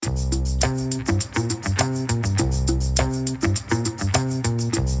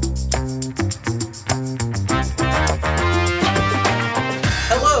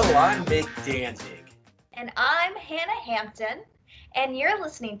Hannah Hampton, and you're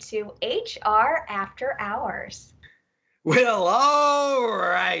listening to HR After Hours. Well, all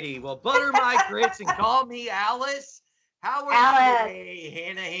righty. Well, butter my grits and call me Alice. How are you Alice, today,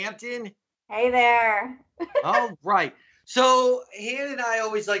 Hannah Hampton? hey there. All right. So, Hannah and I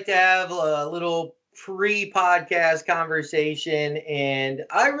always like to have a little pre-podcast conversation, and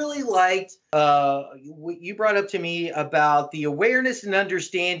I really liked what you brought up to me about the awareness and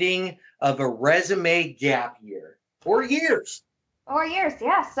understanding of a resume gap year or years. Or years,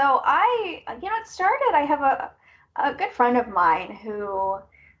 yeah. So it started. I have a good friend of mine who,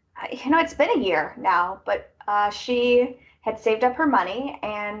 it's been a year now, but she had saved up her money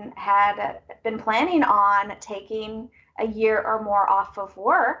and had been planning on taking a year or more off of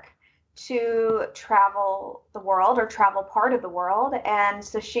work to travel the world or travel part of the world. And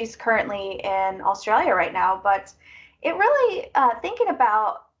so she's currently in Australia right now. But it really, thinking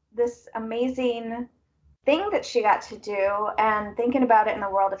about this amazing thing that she got to do and thinking about it in the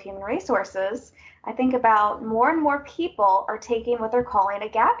world of human resources, I think about more and more people are taking what they're calling a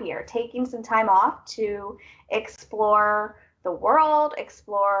gap year, taking some time off to explore the world,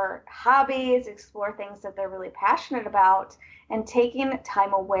 explore hobbies, explore things that they're really passionate about, and taking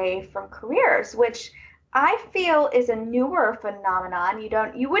time away from careers, which I feel is a newer phenomenon.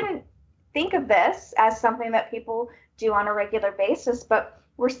 You wouldn't think of this as something that people do on a regular basis, but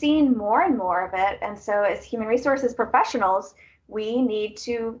we're seeing more and more of it. And so as human resources professionals, we need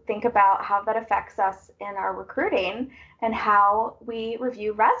to think about how that affects us in our recruiting and how we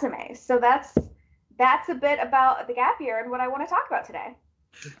review resumes. So that's a bit about the gap year and what I want to talk about today.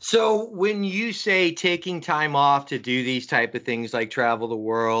 So when you say taking time off to do these type of things like travel the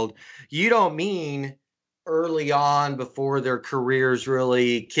world, you don't mean early on before their careers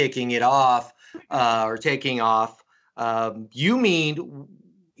really kicking it off or taking off. You mean,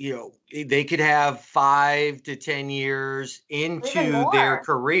 they could have 5 to 10 years Even into their more.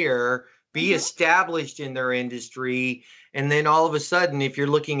 career, be Mm-hmm. established in their industry, and then all of a sudden, if you're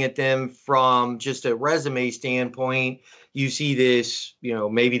looking at them from just a resume standpoint, you see this,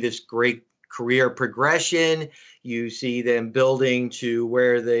 maybe this great career progression. You see them building to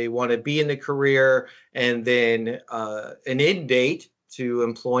where they want to be in the career, and then an end date to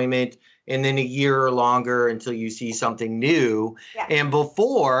employment, and then a year or longer until you see something new. Yeah. And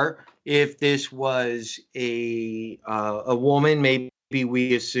before, if this was a woman, maybe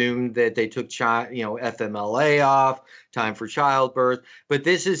we assumed that they took FMLA off, time for childbirth. But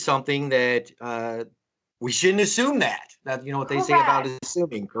this is something that we shouldn't assume that. What they say about Correct.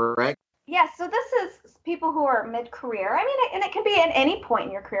 assuming, correct? Yes, so this is people who are mid-career. I mean, and it can be at any point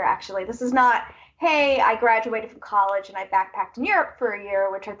in your career, actually. This is not, hey, I graduated from college and I backpacked in Europe for a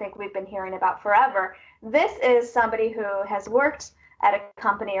year, which I think we've been hearing about forever. This is somebody who has worked at a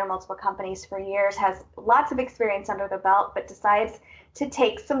company or multiple companies for years, has lots of experience under their belt, but decides to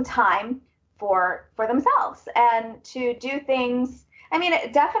take some time for themselves and to do things. I mean,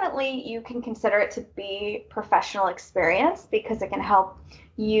 definitely you can consider it to be professional experience because it can help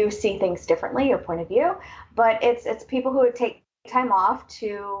you see things differently, your point of view. But it's people who would take time off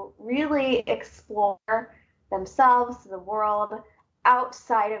to really explore themselves, the world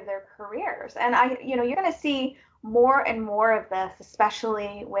outside of their careers. And you're going to see more and more of this,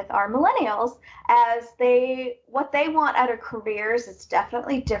 especially with our millennials, as what they want out of careers is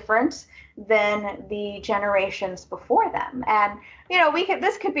definitely different than the generations before them. And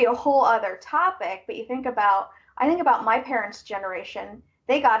this could be a whole other topic, but I think about my parents' generation.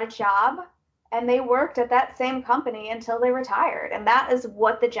 They got a job and they worked at that same company until they retired. And that is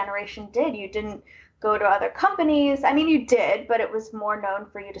what the generation did. You didn't go to other companies. I mean, you did, but it was more known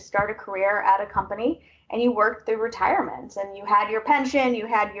for you to start a career at a company and you worked through retirement and you had your pension, you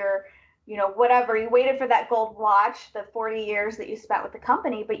had your, whatever, you waited for that gold watch, the 40 years that you spent with the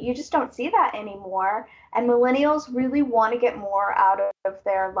company, but you just don't see that anymore. And millennials really want to get more out of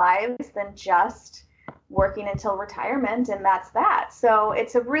their lives than just working until retirement, and that's that. So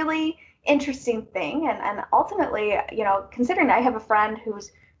it's a really interesting thing, and ultimately, considering I have a friend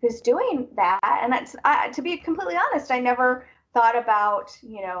who's doing that, and to be completely honest, I never thought about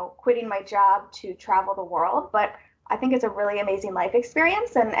quitting my job to travel the world, but I think it's a really amazing life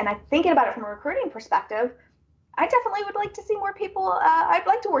experience, and I'm thinking about it from a recruiting perspective. I definitely would like to see more people. I'd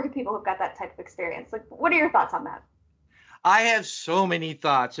like to work with people who've got that type of experience. Like, what are your thoughts on that? I have so many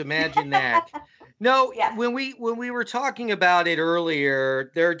thoughts. Imagine that. No, Yes. when we were talking about it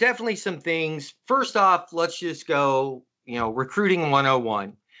earlier, there are definitely some things. First off, let's just go, recruiting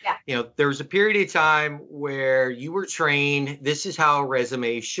 101. Yeah. There's a period of time where you were trained. This is how a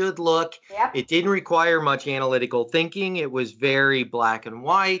resume should look. Yep. It didn't require much analytical thinking. It was very black and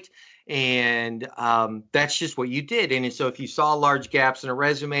white. And that's just what you did. And so if you saw large gaps in a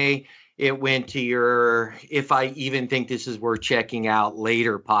resume, it went to your, if I even think this is worth checking out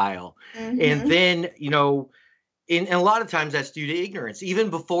later pile. And Mm-hmm. then, and a lot of times that's due to ignorance. Even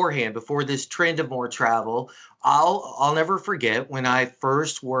beforehand, before this trend of more travel, I'll never forget when I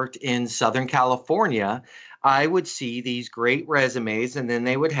first worked in Southern California, I would see these great resumes, and then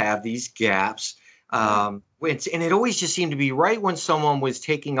they would have these gaps. And it always just seemed to be right when someone was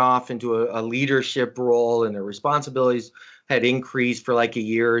taking off into a leadership role and their responsibilities had increased for like a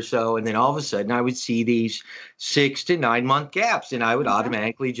year or so. And then all of a sudden I would see these 6 to 9 month gaps, and I would Mm-hmm.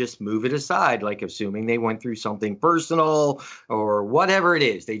 automatically just move it aside, like assuming they went through something personal or whatever it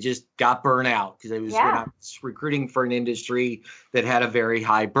is. They just got burnt out, because it was when I Yeah. was recruiting for an industry that had a very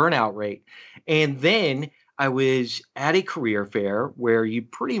high burnout rate. And then I was at a career fair where you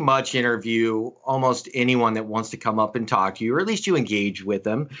pretty much interview almost anyone that wants to come up and talk to you, or at least you engage with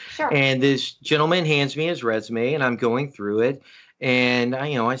them. Sure. And this gentleman hands me his resume, and I'm going through it. And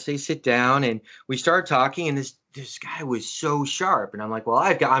I say, sit down, and we start talking. And this guy was so sharp, and I'm like, well,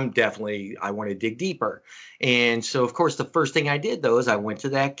 I want to dig deeper. And so, of course, the first thing I did though is I went to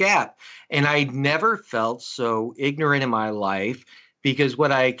that gap, and I never felt so ignorant in my life, because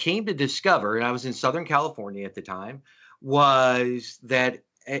what I came to discover, and I was in Southern California at the time, was that,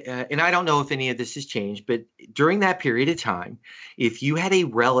 and I don't know if any of this has changed, but during that period of time, if you had a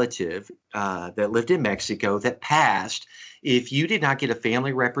relative that lived in Mexico that passed, if you did not get a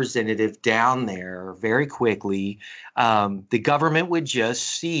family representative down there very quickly, the government would just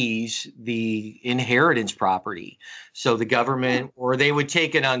seize the inheritance property. So the Hmm. government, or they would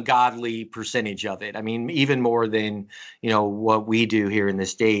take an ungodly percentage of it. I mean, even more than what we do here in the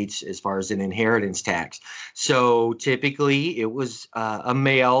States as far as an inheritance tax. So typically it was a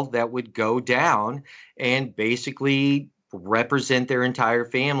male that would go down and basically represent their entire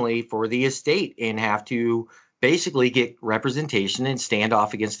family for the estate, and have to basically get representation and stand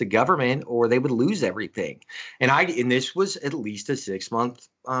off against the government, or they would lose everything. And this was at least a 6 month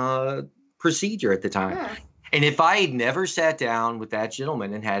procedure at the time. Hmm. And if I had never sat down with that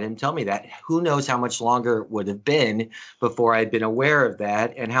gentleman and had him tell me that, who knows how much longer it would have been before I'd been aware of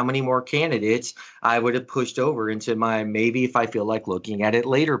that, and how many more candidates I would have pushed over into my maybe, if I feel like looking at it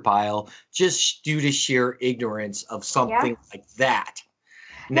later pile, just due to sheer ignorance of Yeah. something like that.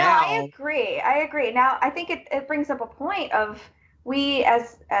 No, I Now, agree. I agree. Now, I think it brings up a point of we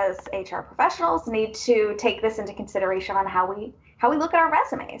as HR professionals need to take this into consideration on how we look at our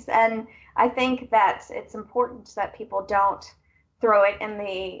resumes. And I think that it's important that people don't throw it in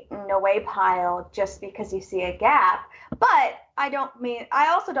the no way pile just because you see a gap. But I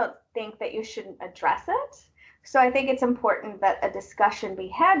also don't think that you shouldn't address it. So I think it's important that a discussion be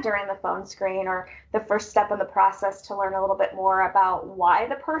had during the phone screen, or the first step in the process, to learn a little bit more about why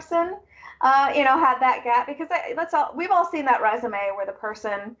the person, had that gap. Because we've all seen that resume where the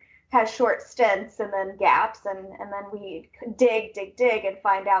person has short stints and then gaps, and then we dig, and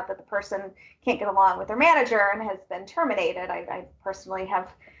find out that the person can't get along with their manager and has been terminated. I personally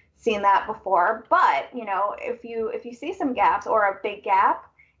have seen that before. But if you see some gaps or a big gap,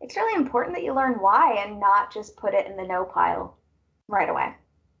 it's really important that you learn why and not just put it in the no pile right away.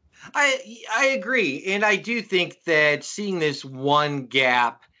 I agree, and I do think that seeing this one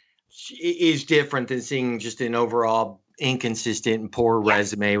gap is different than seeing just an overall inconsistent and poor Yes,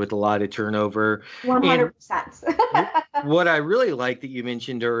 resume with a lot of turnover. And 100%. what I really like that you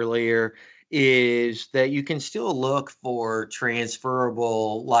mentioned earlier is that you can still look for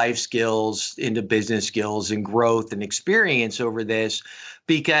transferable life skills into business skills and growth and experience over this,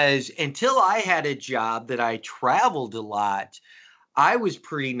 because until I had a job that I traveled a lot, I was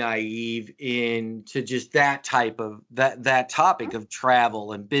pretty naive into just that type of that topic of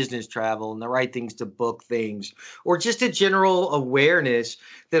travel and business travel and the right things to book things, or just a general awareness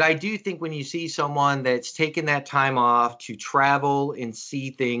that I do think when you see someone that's taken that time off to travel and see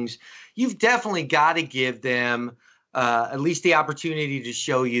things, you've definitely got to give them at least the opportunity to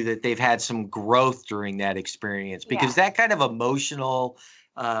show you that they've had some growth during that experience, because Yeah, that kind of emotional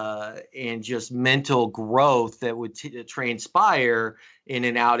and just mental growth that would transpire in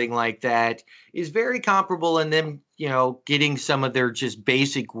an outing like that is very comparable in them, getting some of their just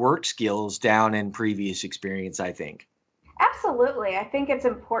basic work skills down in previous experience, I think. absolutely. I think it's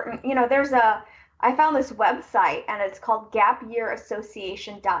important. I found this website, and it's called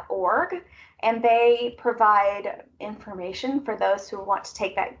gapyearassociation.org, and they provide information for those who want to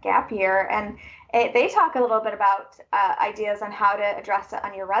take that gap year. And they talk a little bit about ideas on how to address it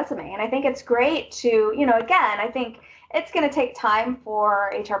on your resume. And I think it's great to, again, I think it's going to take time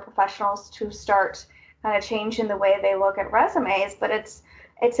for HR professionals to start kind of changing the way they look at resumes, but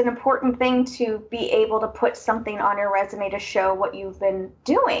it's an important thing to be able to put something on your resume to show what you've been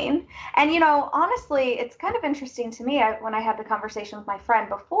doing. And, honestly, it's kind of interesting to me when I had the conversation with my friend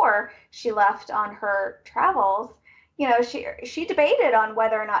before she left on her travels. She debated on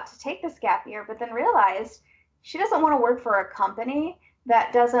whether or not to take this gap year, but then realized she doesn't want to work for a company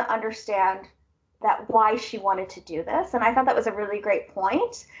that doesn't understand that why she wanted to do this. And I thought that was a really great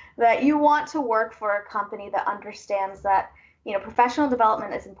point, that you want to work for a company that understands that professional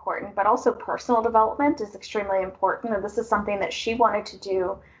development is important, but also personal development is extremely important. And this is something that she wanted to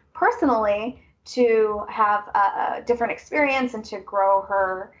do personally to have a different experience and to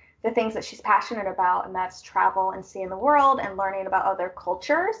grow the things that she's passionate about, and that's travel and seeing the world and learning about other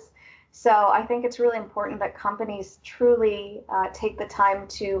cultures. So I think it's really important that companies truly take the time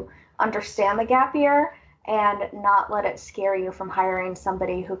to understand the gap year and not let it scare you from hiring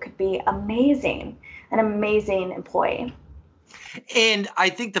somebody who could be an amazing employee. And I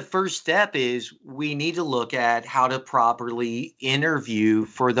think the first step is we need to look at how to properly interview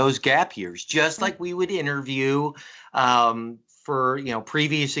for those gap years, just like we would interview for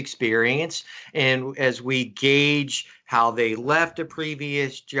previous experience. And as we gauge how they left a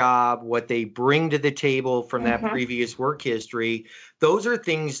previous job, what they bring to the table from that previous work history, those are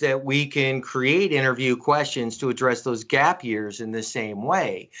things that we can create interview questions to address those gap years in the same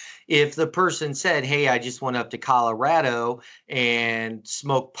way. If the person said, hey, I just went up to Colorado and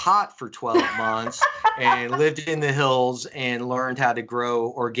smoked pot for 12 months and lived in the hills and learned how to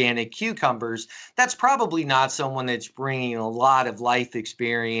grow organic cucumbers, that's probably not someone that's bringing a lot of life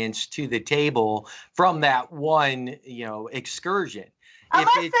experience to the table from that one, excursion.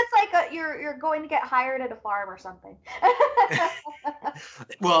 Unless it's like you're going to get hired at a farm or something.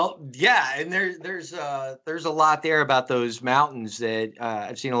 Well, yeah, and there's a lot there about those mountains that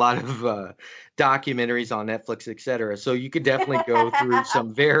I've seen a lot of documentaries on Netflix, et cetera. So you could definitely go through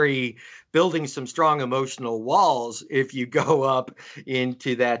building some strong emotional walls if you go up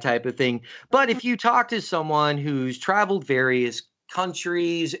into that type of thing. But if you talk to someone who's traveled various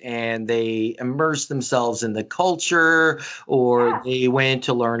countries and they immerse themselves in the culture, or they went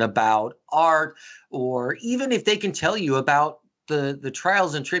to learn about art, or even if they can tell you about the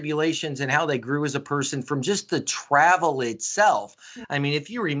trials and tribulations and how they grew as a person from just the travel itself. I mean, if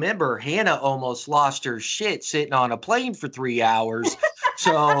you remember, Hannah almost lost her shit sitting on a plane for 3 hours.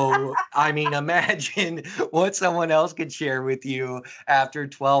 So, I mean, imagine what someone else could share with you after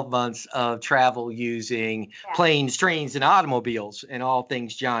 12 months of travel using planes, trains, and automobiles and all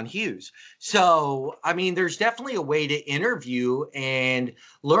things John Hughes. So, I mean, there's definitely a way to interview and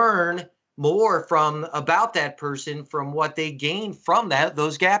learn more about that person from what they gained from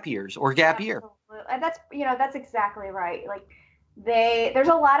those gap years or gap year. And that's exactly right. Like there's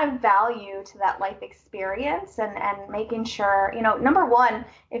a lot of value to that life experience and making sure, number one,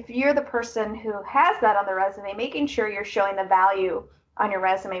 if you're the person who has that on the resume, making sure you're showing the value on your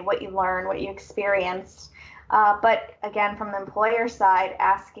resume, what you learned, what you experienced. But again, from the employer side,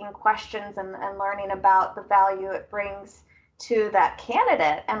 asking questions and learning about the value it brings to that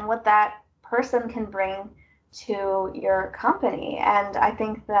candidate and what that person can bring to your company. And I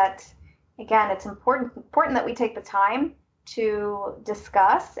think that, again, it's important that we take the time to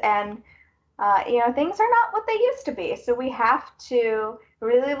discuss, and things are not what they used to be. So we have to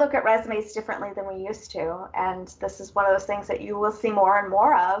really look at resumes differently than we used to. And this is one of those things that you will see more and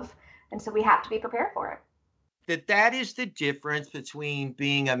more of. And so we have to be prepared for it. That is the difference between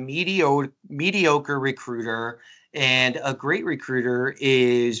being a mediocre recruiter and a great recruiter,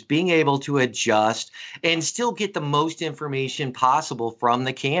 is being able to adjust and still get the most information possible from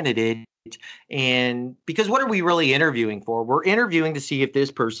the candidate. And because what are we really interviewing for? We're interviewing to see if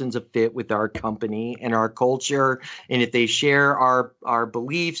this person's a fit with our company and our culture, and if they share our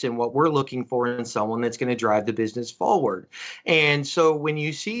beliefs and what we're looking for in someone that's going to drive the business forward. And so when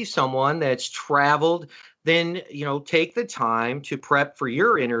you see someone that's traveled, then, take the time to prep for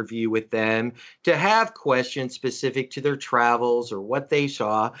your interview with them, to have questions specific to their travels or what they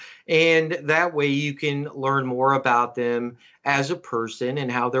saw. And that way you can learn more about them as a person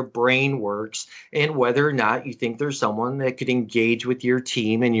and how their brain works, and whether or not you think there's someone that could engage with your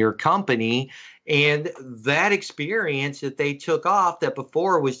team and your company. And that experience that they took off that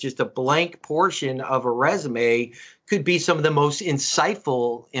before was just a blank portion of a resume could be some of the most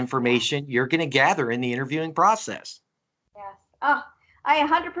insightful information you're going to gather in the interviewing process. Yes. Oh, I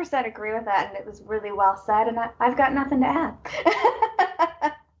 100% agree with that. And it was really well said. And I've got nothing to add.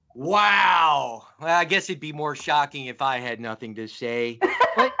 Wow. Well, I guess it'd be more shocking if I had nothing to say.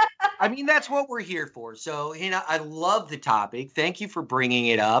 But I mean, that's what we're here for. So, I love the topic. Thank you for bringing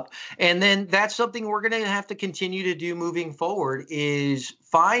it up. And then that's something we're going to have to continue to do moving forward is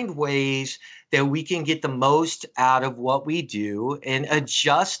find ways that we can get the most out of what we do and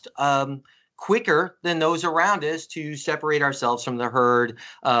adjust quicker than those around us to separate ourselves from the herd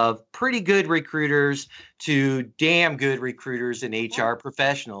of pretty good recruiters to damn good recruiters and HR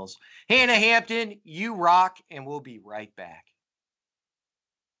professionals. Hannah Hampton, you rock, and we'll be right back.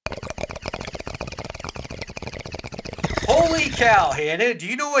 Holy cow, Hannah, do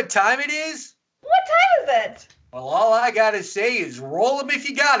you know what time it is? What time is it? Well, all I got to say is roll them if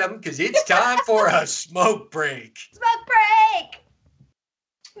you got them, because it's time for a smoke break. Smoke break!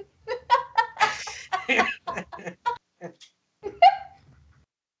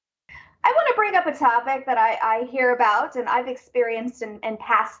 I want to bring up a topic that I hear about and I've experienced in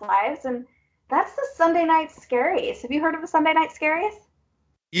past lives, and that's the Sunday night scaries. Have you heard of the Sunday night scaries?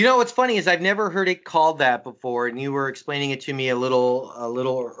 What's funny is I've never heard it called that before, and you were explaining it to me a little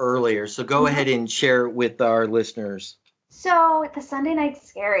earlier. So go ahead and share it with our listeners. So the Sunday night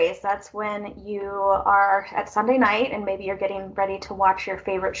scaries, that's when you are at Sunday night and maybe you're getting ready to watch your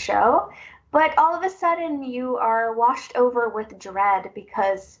favorite show, but all of a sudden you are washed over with dread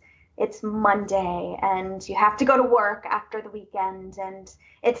because it's Monday and you have to go to work after the weekend and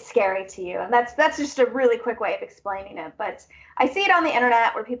it's scary to you. And that's just a really quick way of explaining it. But I see it on the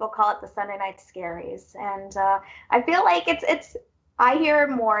internet where people call it the Sunday night scaries. And I feel like I hear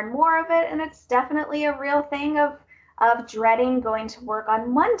more and more of it, and it's definitely a real thing of dreading going to work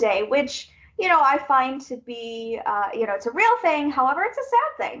on Monday, which, I find to be, it's a real thing. However, it's a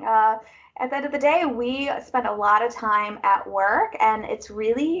sad thing. At the end of the day, we spend a lot of time at work, and it's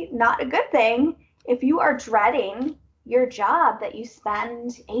really not a good thing if you are dreading your job that you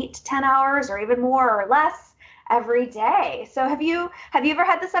spend 8 to 10 hours or even more or less every day. So have you ever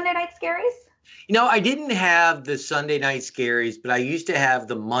had the Sunday night scaries? I didn't have the Sunday night scaries, but I used to have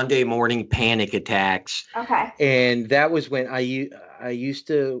the Monday morning panic attacks. Okay. And that was when I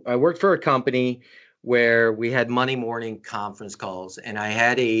worked for a company where we had Monday morning conference calls, and I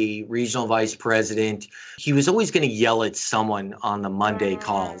had a regional vice president. He was always going to yell at someone on the Monday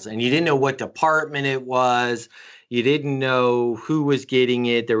calls, and you didn't know what department it was. You didn't know who was getting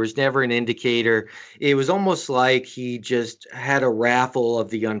it. There was never an indicator. It was almost like he just had a raffle of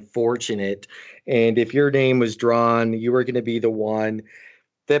the unfortunate. And if your name was drawn, you were going to be the one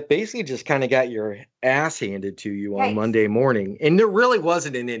that basically just kind of got your ass handed to you on Monday morning. And there really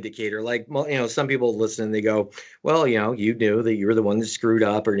wasn't an indicator. Like, some people listen and they go, well, you knew that you were the one that screwed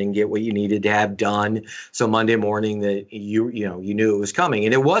up or didn't get what you needed to have done. So Monday morning that you knew it was coming.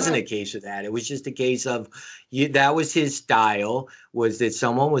 And it wasn't a case of that. It was just a case of that was his style, was that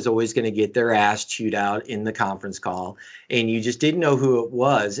someone was always going to get their ass chewed out in the conference call. And you just didn't know who it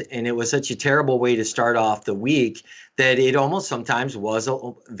was. And it was such a terrible way to start off the week that it almost sometimes was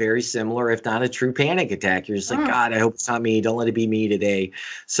very similar, if not a true panic attack. You're just like, God, I hope it's not me. Don't let it be me today.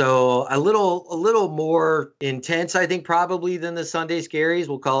 So a little more intense, I think, probably than the Sunday scaries.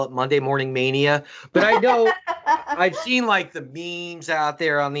 We'll call it Monday morning mania. But I know I've seen like the memes out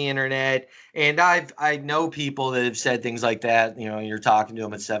there on the internet, and I know people that have said things like that. You're talking to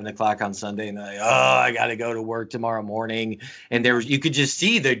them at 7:00 on Sunday, and they're like, oh, I got to go to work tomorrow morning. And you could just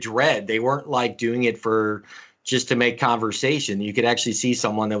see the dread. They weren't like doing it for just to make conversation. You could actually see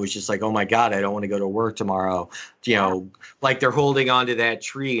someone that was just like, oh my God, I don't want to go to work tomorrow. Like they're holding onto that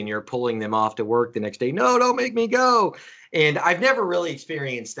tree and you're pulling them off to work the next day. No, don't make me go. And I've never really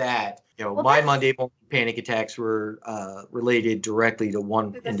experienced that. My Monday morning panic attacks were related directly to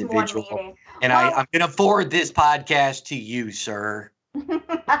one individual. And I'm going to forward this podcast to you, sir.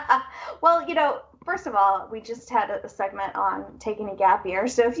 Well, first of all, we just had a segment on taking a gap year.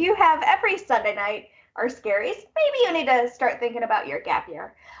 So if you have every Sunday night are scaries, maybe you need to start thinking about your gap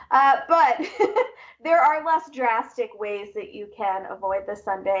year. But there are less drastic ways that you can avoid the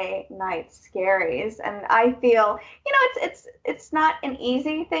Sunday night scaries. And I feel, it's not an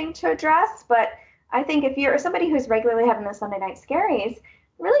easy thing to address, but I think if you're somebody who's regularly having the Sunday night scaries,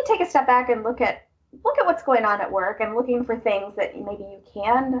 really take a step back and look at what's going on at work and looking for things that maybe you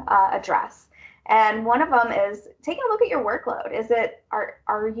can address. And one of them is taking a look at your workload.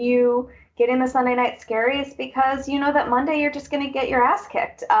 Are you getting the Sunday night scaries because you know that Monday you're just going to get your ass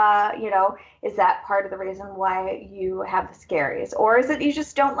kicked? Is that part of the reason why you have the scaries? Or is it you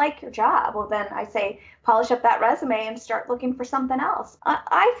just don't like your job? Well, then I say polish up that resume and start looking for something else.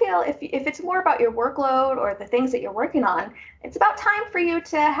 I feel if it's more about your workload or the things that you're working on, it's about time for you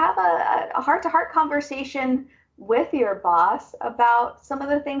to have a heart-to-heart conversation with your boss about some of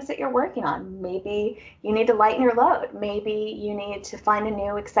the things that you're working on. Maybe you need to lighten your load. Maybe you need to find a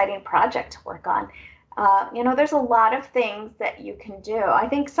new exciting project to work on. There's a lot of things that you can do. I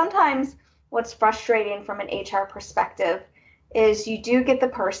think sometimes what's frustrating from an HR perspective is you do get the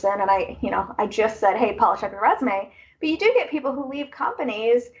person, and I just said, hey, polish up your resume, but you do get people who leave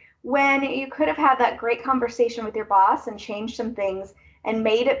companies when you could have had that great conversation with your boss and changed some things and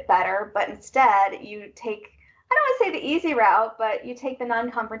made it better, but instead you take, I don't want to say the easy route, but you take the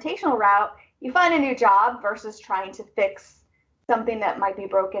non-confrontational route. You find a new job versus trying to fix something that might be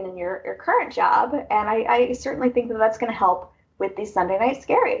broken in your current job. And I certainly think that that's going to help with these Sunday night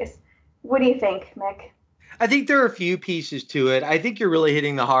scaries. What do you think, Mick? I think there are a few pieces to it. I think you're really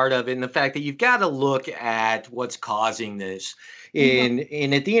hitting the heart of it, and the fact that you've got to look at what's causing this. And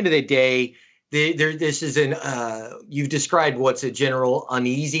at the end of the day, this is you've described what's a general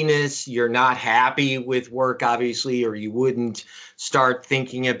uneasiness. You're not happy with work, obviously, or you wouldn't start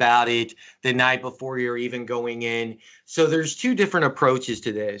thinking about it the night before you're even going in. So there's two different approaches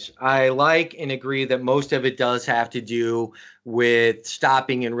to this. I like and agree that most of it does have to do with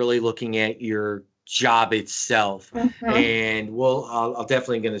stopping and really looking at your job itself. And I'll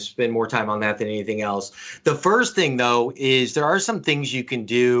definitely going to spend more time on that than anything else. The first thing, though, is there are some things you can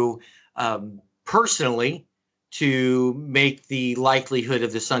do personally to make the likelihood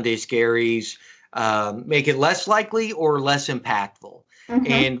of the Sunday scaries make it less likely or less impactful.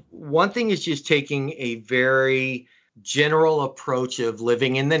 And one thing is just taking a very general approach of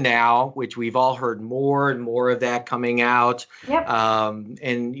living in the now, which we've all heard more and more of that coming out. Yep.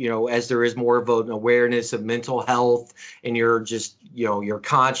 And, as there is more of an awareness of mental health and your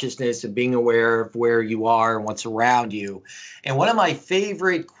consciousness and being aware of where you are and what's around you. And one of my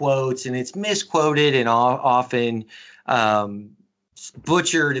favorite quotes, and it's misquoted and often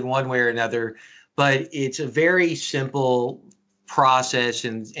butchered in one way or another, but it's a very simple process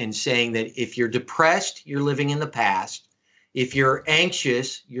in saying that if you're depressed, you're living in the past. If you're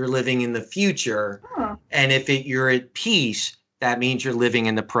anxious, you're living in the future. And if you're at peace, that means you're living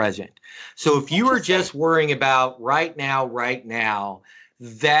in the present. So if you are just worrying about right now,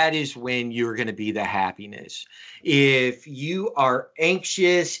 that is when you're going to be the happiness. If you are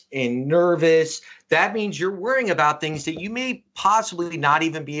anxious and nervous, that means you're worrying about things that you may possibly not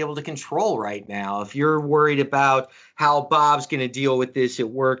even be able to control right now. If you're worried about how Bob's going to deal with this at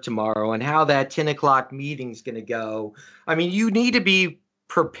work tomorrow and how that 10 o'clock meeting is going to go, you need to be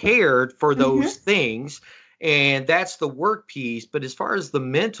prepared for those things. And that's the work piece. But as far as the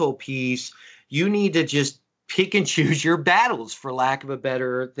mental piece, you need to just pick and choose your battles, for lack of a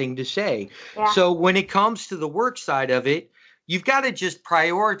better thing to say. Yeah. So when it comes to the work side of it, you've got to just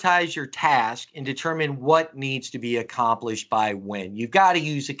prioritize your task and determine what needs to be accomplished by when. You've got to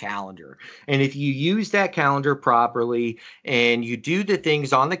use a calendar. And if you use that calendar properly and you do the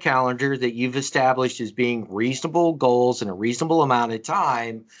things on the calendar that you've established as being reasonable goals in a reasonable amount of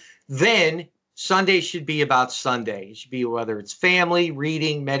time, then Sunday should be about Sunday. It should be whether it's family,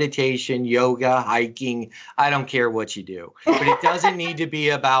 reading, meditation, yoga, hiking. I don't care what you do. But it doesn't need to be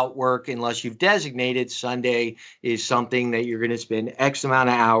about work unless you've designated Sunday is something that you're going to spend X amount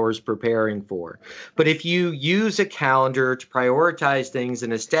of hours preparing for. But if you use a calendar to prioritize things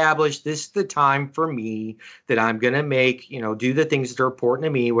and establish this is the time for me that I'm going to make, do the things that are important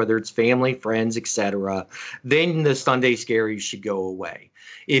to me, whether it's family, friends, etc., then the Sunday scaries should go away.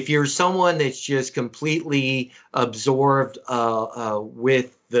 If you're someone that's just completely absorbed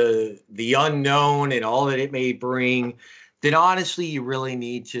with the unknown and all that it may bring, then honestly, you really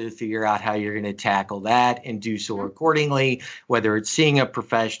need to figure out how you're going to tackle that and do so accordingly, whether it's seeing a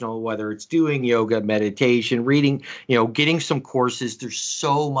professional, whether it's doing yoga, meditation, reading, getting some courses. There's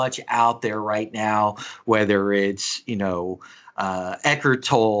so much out there right now, whether it's, Eckhart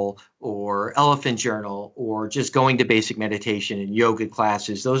Tolle or Elephant Journal or just going to basic meditation and yoga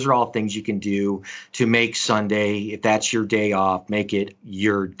classes. Those are all things you can do to make Sunday, if that's your day off, make it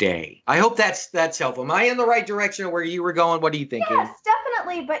your day. I hope that's helpful. Am I in the right direction of where you were going? What are you thinking? Yes,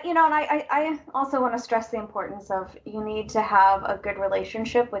 definitely. But, and I also want to stress the importance of you need to have a good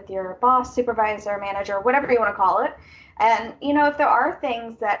relationship with your boss, supervisor, manager, whatever you want to call it. And, if there are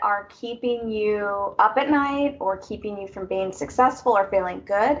things that are keeping you up at night or keeping you from being successful or feeling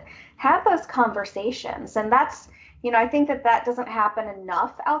good, have those conversations. And that's, I think that doesn't happen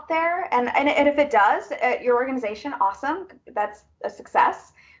enough out there. And if it does at your organization, awesome. That's a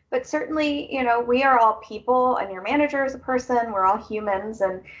success. But certainly, we are all people and your manager is a person. We're all humans.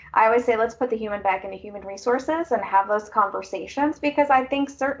 And I always say, let's put the human back into human resources and have those conversations, because I think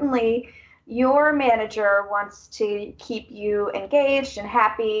certainly your manager wants to keep you engaged and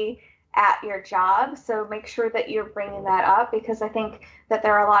happy at your job. So make sure that you're bringing that up, because I think that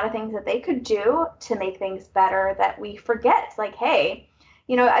there are a lot of things that they could do to make things better that we forget. It's like, hey,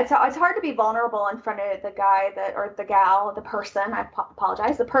 it's hard to be vulnerable in front of the guy or the gal, the person. I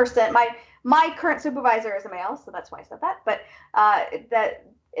apologize. The person, my current supervisor is a male, so that's why I said that. But that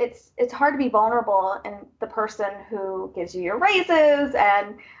it's hard to be vulnerable, and the person who gives you your raises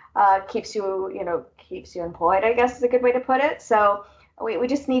and keeps you employed, I guess is a good way to put it. So we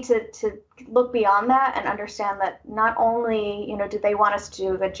just need to look beyond that and understand that not only, do they want us to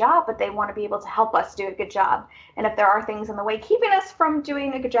do a good job, but they want to be able to help us do a good job. And if there are things in the way keeping us from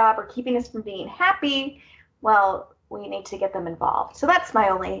doing a good job or keeping us from being happy, well, we need to get them involved. So that's my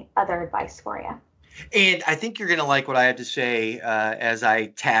only other advice for you. And I think you're going to like what I have to say as I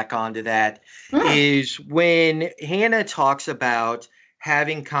tack onto that, is when Hannah talks about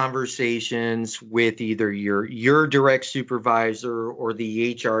having conversations with either your direct supervisor or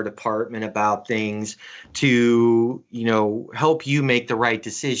the HR department about things to, help you make the right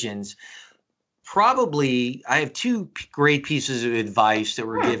decisions. Probably, I have two great pieces of advice that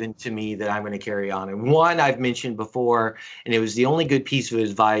were given to me that I'm going to carry on. And one I've mentioned before, and it was the only good piece of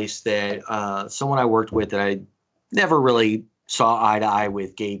advice that someone I worked with that I never really saw eye to eye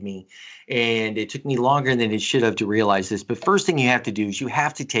with gave me. And it took me longer than it should have to realize this. But first thing you have to do is you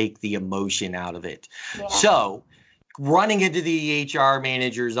have to take the emotion out of it. Yeah. So running into the HR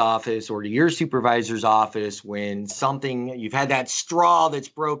manager's office or to your supervisor's office when you've had that straw that's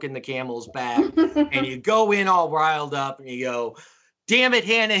broken the camel's back and you go in all riled up and you go, damn it,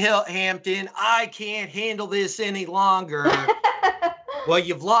 Hannah Hampton, I can't handle this any longer. Well,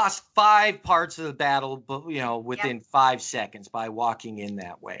 you've lost 5 parts of the battle, but within 5 seconds by walking in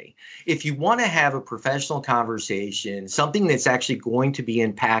that way. If you want to have a professional conversation, something that's actually going to be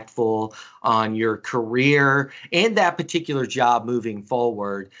impactful on your career and that particular job moving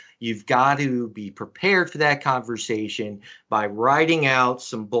forward, you've got to be prepared for that conversation by writing out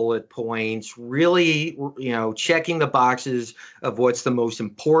some bullet points, really, checking the boxes of what's the most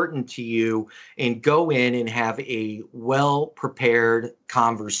important to you, and go in and have a well-prepared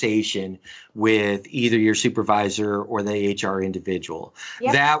conversation with either your supervisor or the HR individual.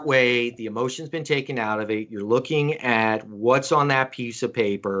 Yep. That way, the emotion's been taken out of it. You're looking at what's on that piece of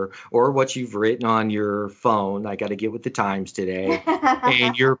paper or what you've written on your phone. I got to get with the times today.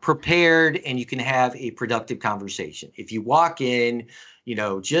 And you're prepared and you can have a productive conversation. If you walk in,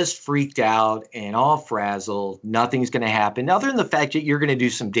 just freaked out and all frazzled, nothing's going to happen other than the fact that you're going to do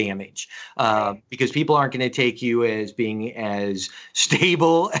some damage because people aren't going to take you as being as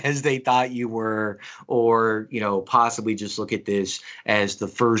stable as they thought you were, or, possibly just look at this as the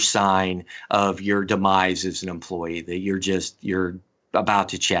first sign of your demise as an employee, that you're about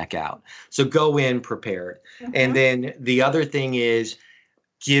to check out. So go in prepared. Mm-hmm. And then the other thing is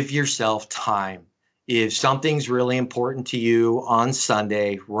give yourself time. If something's really important to you on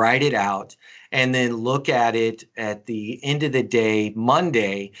Sunday, write it out and then look at it at the end of the day,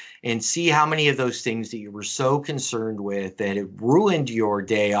 Monday, and see how many of those things that you were so concerned with that it ruined your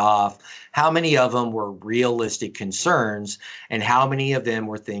day off, how many of them were realistic concerns and how many of them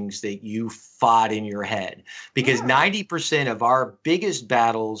were things that you fought in your head. Because 90% of our biggest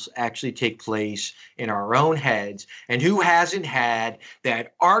battles actually take place in our own heads. And who hasn't had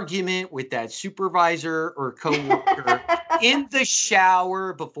that argument with that supervisor or coworker in the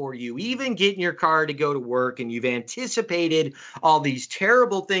shower before you even get in your car to go to work, and you've anticipated all these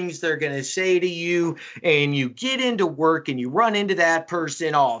terrible things they're going to say to you, and you get into work and you run into that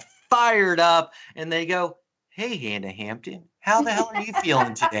person all fired up and they go, "Hey, Hannah Hampton, how the hell are you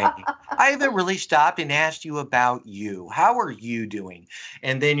feeling today? I haven't really stopped and asked you about you. How are you doing?"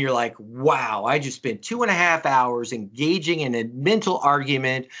 And then you're like, wow, I just spent 2.5 hours engaging in a mental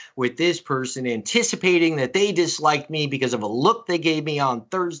argument with this person, anticipating that they disliked me because of a look they gave me on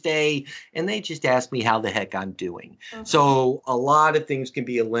Thursday, and they just asked me how the heck I'm doing. Mm-hmm. So a lot of things can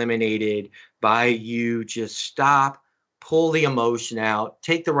be eliminated by you just stop, pull the emotion out,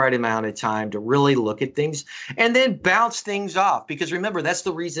 take the right amount of time to really look at things, and then bounce things off. Because remember, that's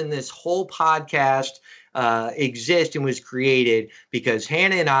the reason this whole podcast exists and was created, because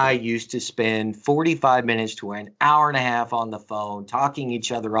Hannah and I used to spend 45 minutes to an hour and a half on the phone talking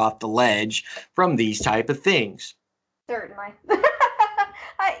each other off the ledge from these type of things. Certainly.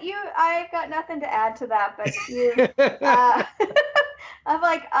 I've got nothing to add to that, but I'm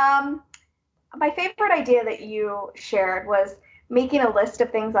like, my favorite idea that you shared was making a list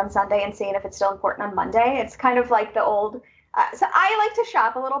of things on Sunday and seeing if it's still important on Monday. It's kind of like the old, so I like to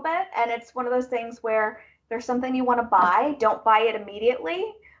shop a little bit, and it's one of those things where there's something you want to buy, don't buy it immediately,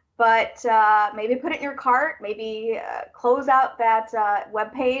 but maybe put it in your cart, maybe close out that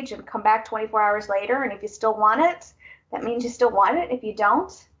web page and come back 24 hours later. And if you still want it, that means you still want it. If you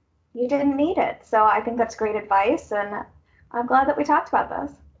don't, you didn't need it. So I think that's great advice. And I'm glad that we talked about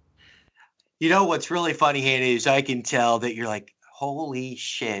this. You know what's really funny, Hannah, is I can tell that you're like, holy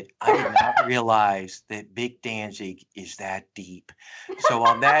shit, I did not realize that Vic Danzig is that deep. So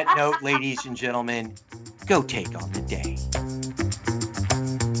on that note, ladies and gentlemen, go take on the day.